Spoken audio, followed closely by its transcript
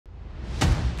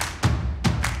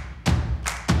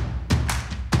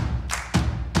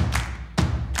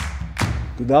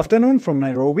Good afternoon from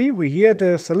Nairobi. We're here at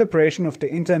the celebration of the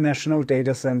International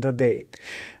Data Center Day.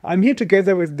 I'm here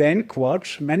together with Dan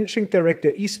Kwach, Managing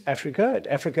Director East Africa at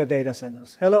Africa Data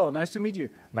Centers. Hello, nice to meet you.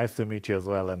 Nice to meet you as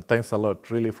well, and thanks a lot.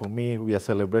 Really, for me, we are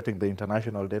celebrating the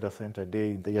International Data Center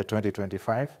Day in the year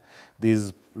 2025.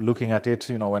 This, looking at it,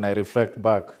 when I reflect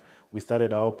back, we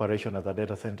started our operation as a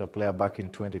data center player back in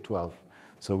 2012.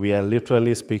 So we are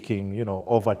literally speaking,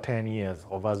 over 10 years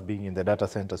of us being in the data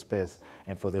center space.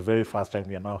 And for the very first time,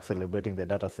 we are now celebrating the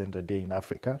Data Center Day in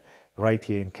Africa, right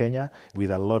here in Kenya,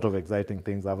 with a lot of exciting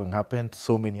things having happened,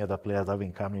 so many other players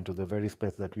having come into the very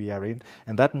space that we are in.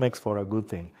 And that makes for a good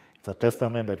thing. It's a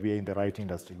testament that we are in the right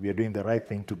industry. We are doing the right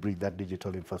thing to bridge that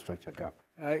digital infrastructure gap.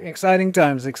 Exciting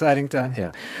times, exciting times.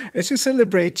 Yeah. As you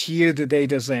celebrate here the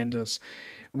data centers,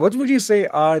 what would you say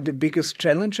are the biggest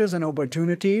challenges and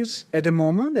opportunities at the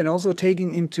moment, and also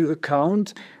taking into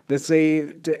account, let's say,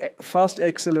 the fast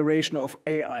acceleration of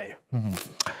AI?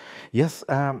 Yes,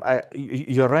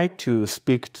 you're right to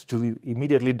to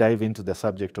immediately dive into the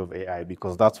subject of AI,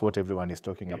 because that's what everyone is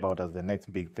talking about as the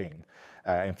next big thing.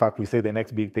 In fact, we say the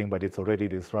next big thing, but it's already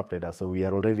disrupted us. So we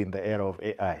are already in the era of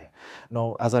AI.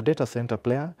 Now, as a data center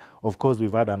player, of course,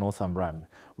 we've had an awesome run.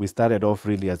 We started off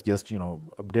really as just,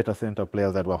 data center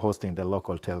players that were hosting the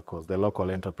local telcos, the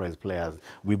local enterprise players.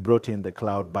 We brought in the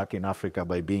cloud back in Africa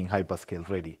by being hyperscale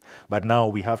ready. But now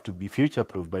we have to be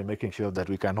future-proof by making sure that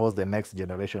we can host the next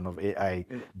generation of AI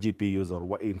GPUs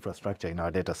or infrastructure in our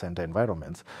data center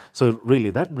environments. So really,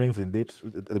 that brings in it.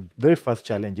 The very first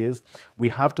challenge is we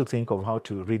have to think of how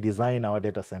to redesign our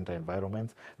data center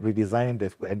environments, redesign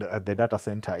the data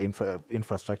center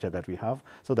infrastructure that we have,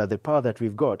 so that the power that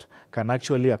we've got can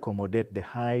actually accommodate the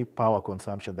high power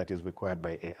consumption that is required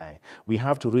by AI. We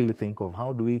have to really think of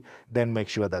how do we then make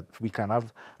sure that we can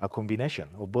have a combination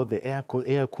of both the air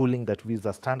cooling that is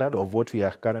the standard of what we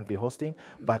are currently hosting,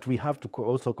 but we have to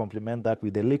also complement that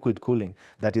with the liquid cooling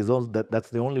that's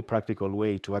the only practical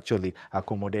way to actually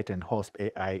accommodate and host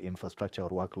AI infrastructure or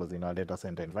workloads in our data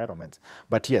center environments.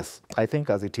 But yes, I think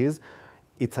as it is,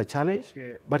 it's a challenge,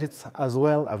 but it's as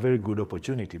well a very good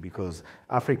opportunity, because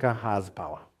Africa has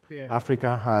power.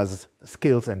 Africa has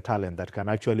skills and talent that can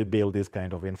actually build this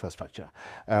kind of infrastructure.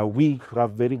 We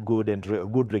have very good and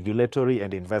good regulatory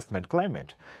and investment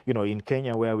climate. In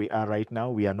Kenya, where we are right now,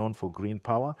 we are known for green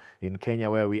power. In Kenya,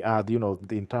 where we are,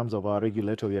 in terms of our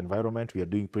regulatory environment, we are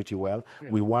doing pretty well.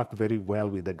 We work very well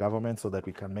with the government so that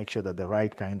we can make sure that the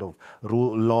right kind of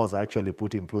laws are actually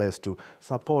put in place to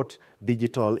support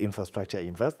digital infrastructure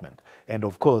investment. And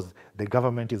of course, the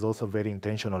government is also very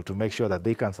intentional to make sure that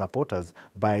they can support us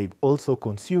by also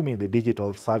consuming the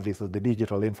digital service or the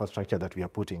digital infrastructure that we are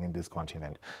putting in this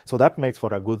continent. So that makes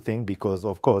for a good thing, because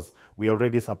of course we are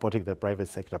already supporting the private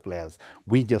sector players.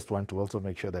 We just want to also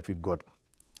make sure that we've got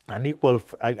an equal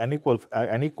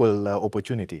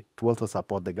opportunity to also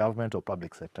support the government or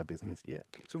public sector business. Yeah.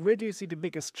 So where do you see the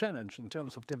biggest challenge in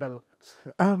terms of developments?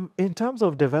 In terms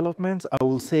of developments, I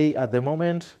will say at the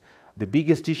moment, the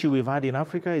biggest issue we've had in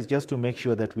Africa is just to make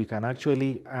sure that we can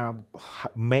actually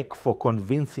make for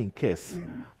convincing case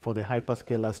for the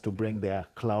hyperscalers to bring their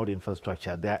cloud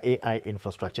infrastructure, their AI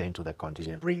infrastructure into the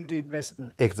continent. Bring the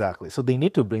investment. Exactly. So they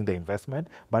need to bring the investment,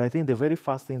 but I think the very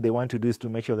first thing they want to do is to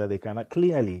make sure that they can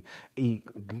clearly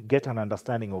get an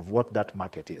understanding of what that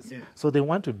market is. So they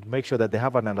want to make sure that they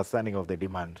have an understanding of the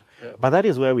demand. But that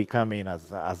is where we come in as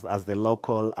the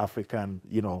local African,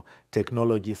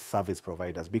 technology service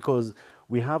providers, because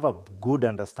we have a good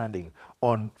understanding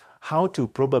on how to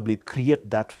probably create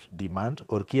that demand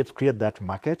or create that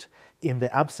market in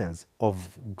the absence of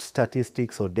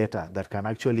statistics or data that can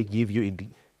actually give you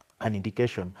an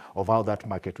indication of how that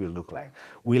market will look like.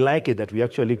 We like it that we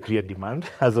actually create demand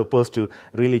as opposed to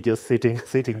really just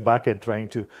sitting back and trying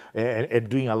to and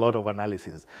doing a lot of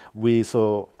analysis.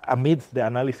 So amidst the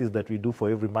analysis that we do for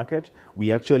every market,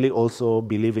 we actually also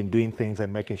believe in doing things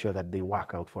and making sure that they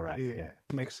work out for us.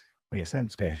 Makes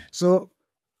sense. So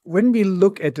when we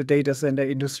look at the data center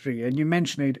industry, and you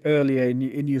mentioned it earlier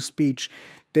in your speech,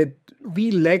 that we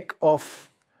lack of,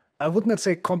 I would not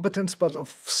say competence, but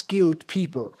of skilled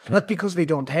people. Not because we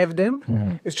don't have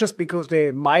them. It's just because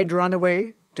they might run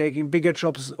away, taking bigger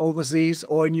jobs overseas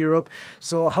or in Europe.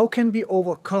 So how can we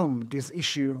overcome this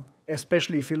issue,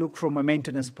 especially if you look from a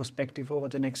maintenance perspective over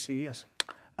the next few years?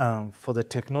 For the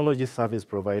technology service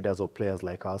providers or players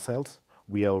like ourselves,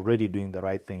 we are already doing the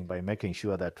right thing by making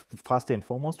sure that first and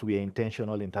foremost, we are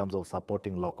intentional in terms of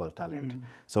supporting local talent.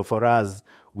 So for us,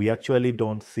 we actually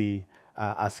don't see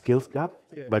a skills gap,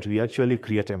 but we actually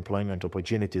create employment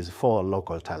opportunities for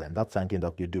local talent. That's something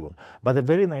that we do. But the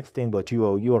very nice thing that you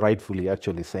are rightfully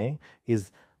actually saying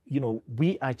is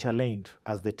we are challenged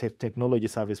as the technology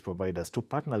service providers to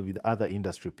partner with other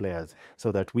industry players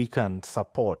so that we can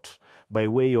support by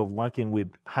way of working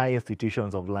with high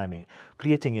institutions of learning,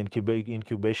 creating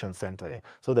incubation center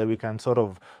so that we can sort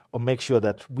of make sure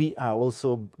that we are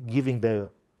also giving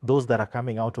those that are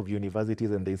coming out of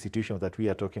universities and the institutions that we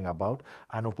are talking about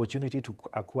an opportunity to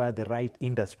acquire the right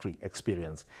industry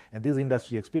experience. And this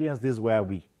industry experience, this is where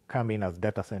we come in as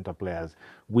data center players.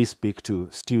 We speak to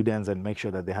students and make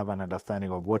sure that they have an understanding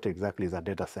of what exactly is a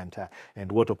data center and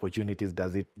what opportunities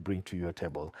does it bring to your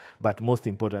table. But most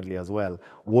importantly as well,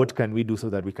 what can we do so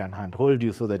that we can handhold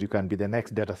you so that you can be the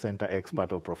next data center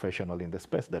expert or professional in the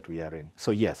space that we are in.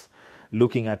 So yes,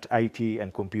 looking at IT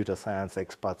and computer science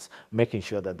experts, making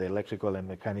sure that the electrical and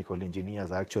mechanical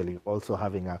engineers are actually also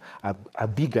having a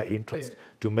bigger interest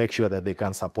to make sure that they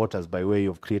can support us by way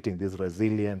of creating these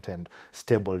resilient and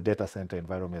stable data center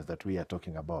environments that we are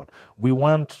talking about. We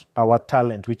want our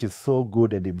talent, which is so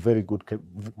good and in very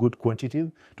good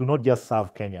quantities, to not just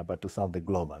serve Kenya, but to serve the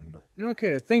globe.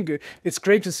 Okay, thank you. It's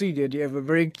great to see that you have a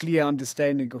very clear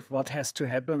understanding of what has to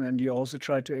happen, and you also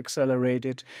try to accelerate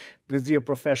it with your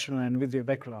professional and with your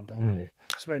background.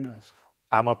 It's very nice.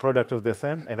 I'm a product of the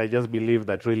same, and I just believe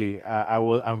that really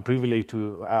I'm privileged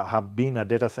to have been a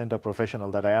data center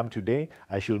professional that I am today.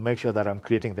 I should make sure that I'm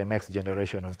creating the next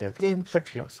generation of data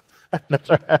professionals.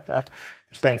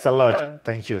 Thanks a lot.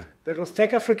 Thank you. That was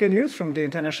Tech Africa News from the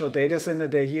International Data Center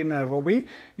Day here in Nairobi.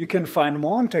 You can find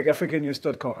more on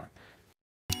techafricanews.com.